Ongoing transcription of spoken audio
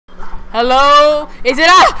Hello? Is it?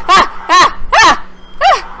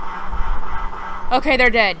 Okay, they're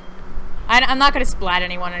dead. I'm not gonna splat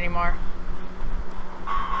anyone anymore.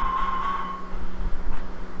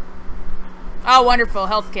 Oh, wonderful.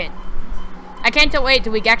 Health kit. I can't wait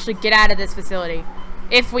till we actually get out of this facility.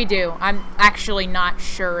 If we do. I'm actually not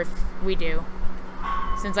sure if we do.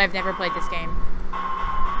 Since I've never played this game.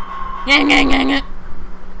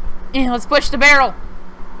 Let's push the barrel.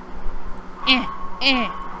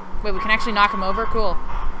 Wait, we can actually knock him over? Cool.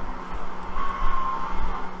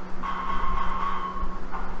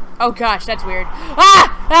 Oh gosh, that's weird.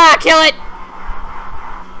 Kill it!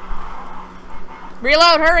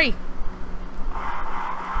 Reload, hurry!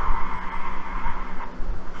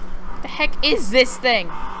 What the heck is this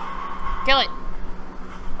thing? Kill it!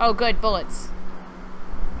 Oh good, bullets.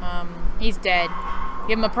 He's dead.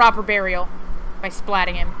 Give him a proper burial by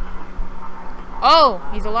splatting him. Oh,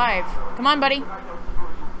 he's alive. Come on, buddy.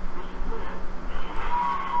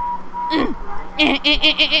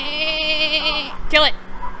 Kill it.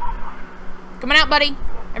 Coming out, buddy.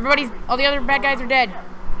 All the other bad guys are dead.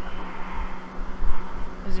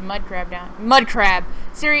 There's a mudcrab down. Mudcrab.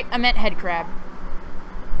 Siri, I meant head crab.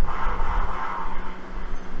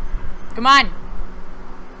 Come on.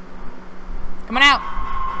 Come on out.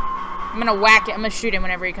 I'm gonna whack it. I'm gonna shoot him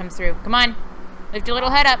whenever he comes through. Come on. Lift your little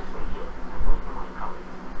head up.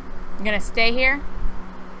 I'm gonna stay here.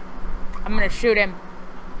 I'm gonna shoot him.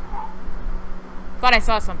 Thought I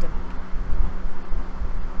saw something.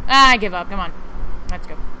 I give up. Come on. Let's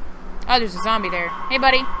go. Oh, there's a zombie there. Hey,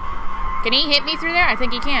 buddy. Can he hit me through there? I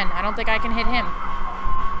think he can. I don't think I can hit him.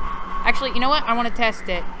 Actually, you know what? I want to test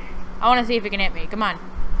it. I want to see if he can hit me. Come on.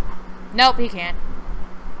 Nope, he can't.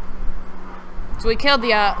 So we killed the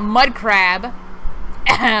Mudcrab.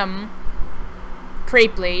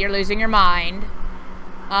 Creepley, you're losing your mind.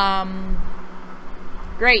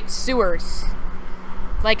 Great, sewers.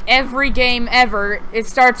 Like every game ever, it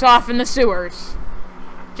starts off in the sewers.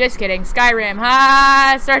 Just kidding, Skyrim.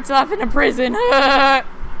 It starts off in a prison.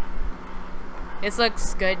 This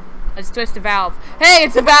looks good. Let's twist a valve. Hey,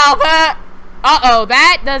 it's a valve! Uh-oh,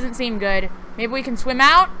 that doesn't seem good. Maybe we can swim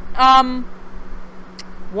out?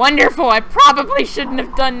 Wonderful. I probably shouldn't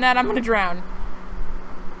have done that. I'm gonna drown.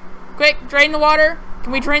 Quick, drain the water.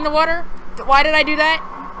 Can we drain the water? Why did I do that?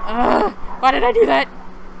 Why did I do that?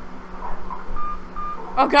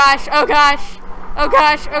 Oh gosh, oh gosh. Oh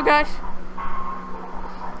gosh, oh gosh.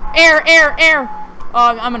 Air, air, air.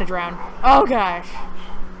 Oh, I'm gonna drown. Oh gosh.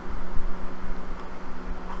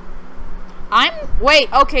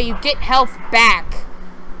 Wait, okay, you get health back.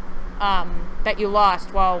 That you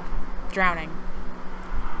lost while drowning.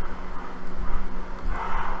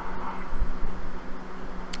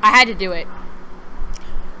 I had to do it.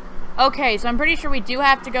 Okay, so I'm pretty sure we do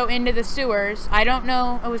have to go into the sewers. I don't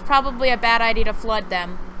know. It was probably a bad idea to flood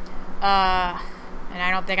them. And I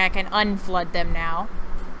don't think I can unflood them now.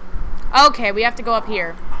 Okay, we have to go up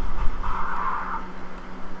here.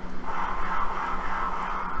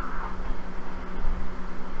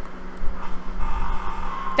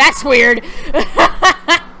 That's weird.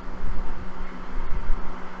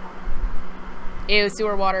 Ew,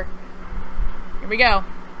 sewer water. Here we go.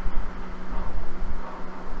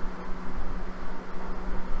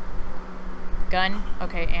 Gun.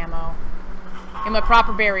 Okay, ammo. Give him a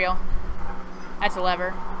proper burial. That's a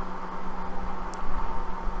lever.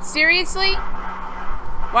 Seriously?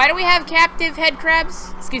 Why do we have captive head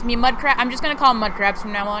crabs? Excuse me, mud crab. I'm just gonna call them mud crabs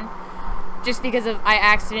from now on. Just because I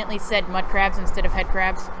accidentally said mud crabs instead of head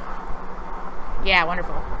crabs. Yeah,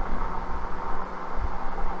 wonderful.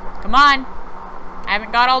 Come on. I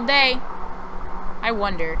haven't got all day. I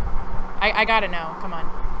wonder. I gotta know. Come on.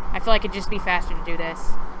 I feel like it'd just be faster to do this.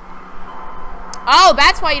 Oh,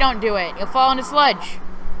 that's why you don't do it. You'll fall into sludge.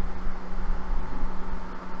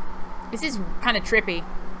 This is kind of trippy.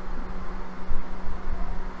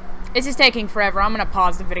 This is taking forever. I'm gonna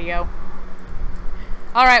pause the video.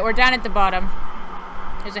 Alright, we're down at the bottom.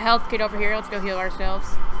 There's a health kit over here. Let's go heal ourselves.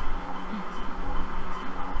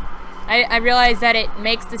 I realize that it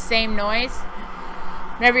makes the same noise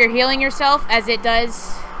whenever you're healing yourself as it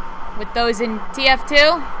does with those in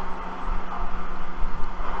TF2.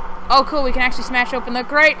 Oh, cool. We can actually smash open the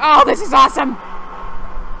crate. Oh, this is awesome.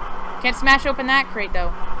 Can't smash open that crate, though.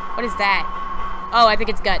 What is that? Oh, I think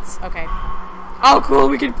it's guts. Okay. Oh, cool.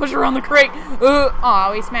 We can push around the crate.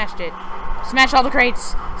 Oh, we smashed it. Smash all the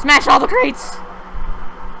crates. Smash all the crates.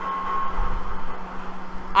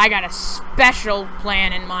 I got a special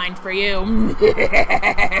plan in mind for you.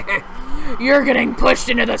 You're getting pushed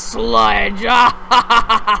into the sludge.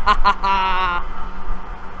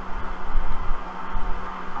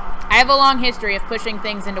 I have a long history of pushing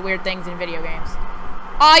things into weird things in video games.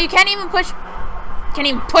 Oh, you can't even push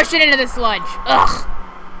it into the sludge. Ugh.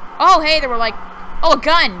 Oh, hey, there were like, oh, a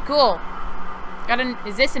gun. Cool.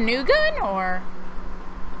 Is this a new gun or?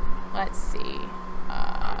 Let's see.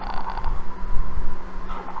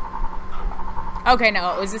 Okay,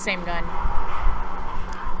 no, it was the same gun.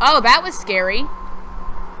 Oh, that was scary.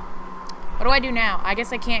 What do I do now? I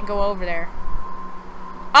guess I can't go over there.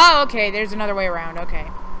 Oh, okay, there's another way around. Okay.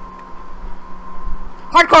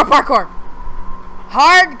 Hardcore parkour!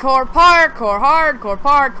 Hardcore parkour! Hardcore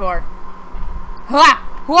parkour! Ha!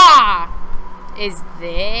 Hua! Is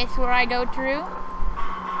this where I go through?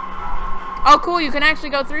 Oh, cool, you can actually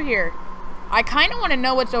go through here. I kind of want to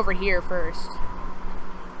know what's over here first.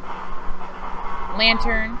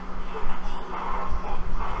 Lantern.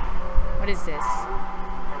 What is this?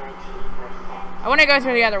 I want to go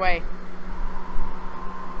through the other way.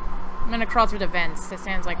 I'm going to crawl through the vents. That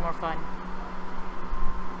sounds like more fun.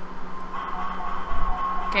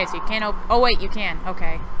 Okay, so you can't open... Oh, wait, you can.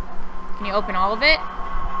 Okay. Can you open all of it?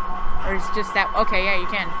 Or is it just that... Okay, yeah, you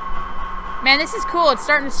can. Man, this is cool. It's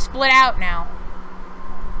starting to split out now.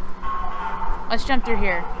 Let's jump through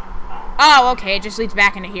here. Oh, okay. It just leads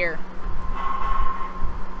back into here.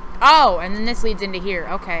 Oh, and then this leads into here.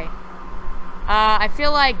 Okay. I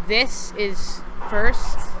feel like this is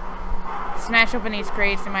first. Smash open these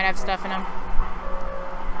crates. They might have stuff in them.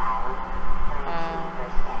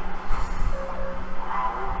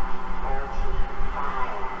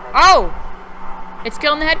 Oh! It's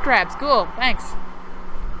killing the head crabs. Cool. Thanks.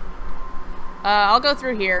 I'll go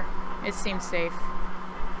through here. It seems safe.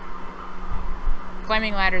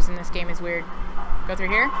 Climbing ladders in this game is weird. Go through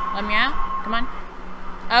here? Let me out? Come on.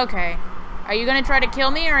 Okay. Are you gonna try to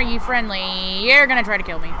kill me or are you friendly? You're gonna try to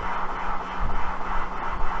kill me.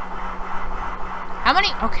 How many?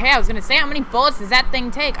 Okay, I was gonna say, how many bullets does that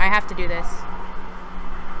thing take? I have to do this.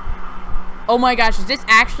 Oh my gosh, is this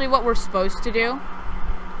actually what we're supposed to do?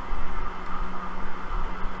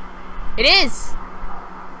 It is!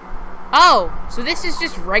 Oh, so this is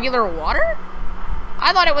just regular water?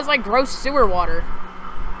 I thought it was like gross sewer water.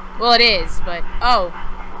 Well, it is, but... Oh.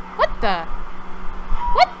 What the?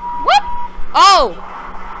 What? What? Oh!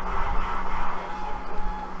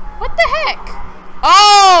 What the heck?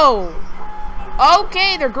 Oh!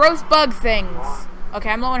 Okay, they're gross bug things. Okay,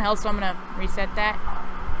 I'm low on health, so I'm gonna reset that.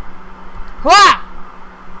 Wah!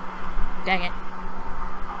 Dang it.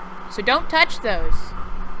 So don't touch those.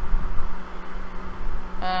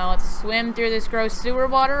 Let's swim through this gross sewer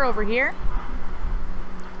water over here.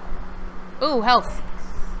 Ooh, health.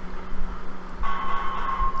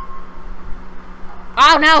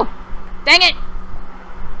 Oh, no! Dang it!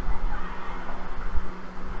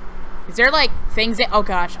 Is there, like, things that... Oh,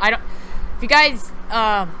 gosh. I don't... If you guys...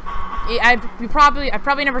 I've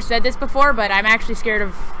probably never said this before, but I'm actually scared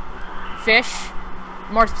of fish.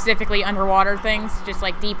 More specifically, underwater things. Just,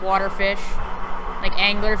 like, deep water fish. Like,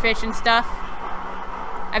 angler fish and stuff.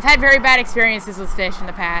 I've had very bad experiences with fish in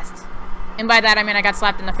the past. And by that, I mean I got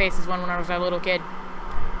slapped in the face as one when I was a little kid.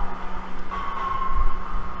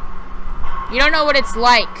 You don't know what it's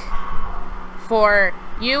like for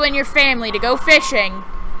you and your family to go fishing,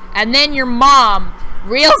 and then your mom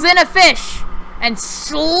reels in a fish and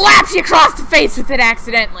slaps you across the face with it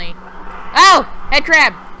accidentally. Oh! Head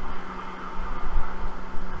crab!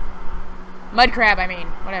 Mudcrab, I mean.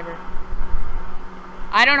 Whatever.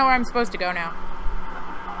 I don't know where I'm supposed to go now.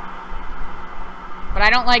 But I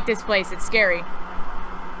don't like this place. It's scary.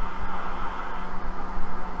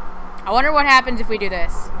 I wonder what happens if we do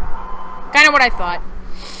this. Kind of what I thought.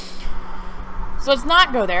 So let's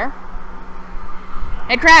not go there.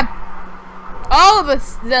 Head crab! Oh,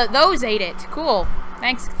 those ate it. Cool.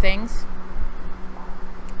 Thanks, things.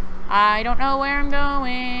 I don't know where I'm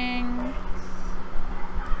going.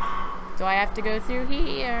 Do I have to go through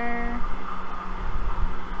here?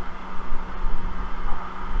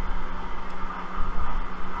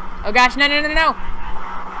 Oh gosh, no, no, no, no!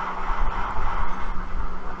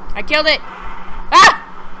 I killed it! Ah!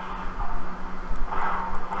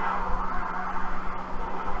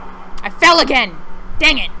 I fell again!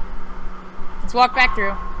 Dang it! Let's walk back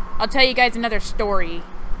through. I'll tell you guys another story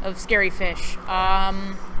of scary fish.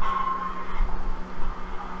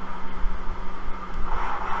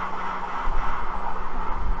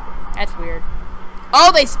 That's weird.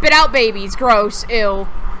 Oh, they spit out babies. Gross. Ew.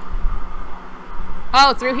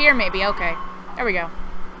 Oh, through here maybe. Okay. There we go.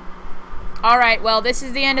 Alright, well, this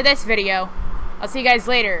is the end of this video. I'll see you guys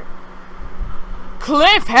later.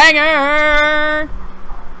 Cliffhanger!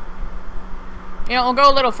 You know, we'll go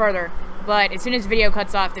a little further. But as soon as the video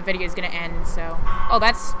cuts off, the video is going to end, so... Oh,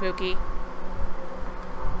 that's spooky.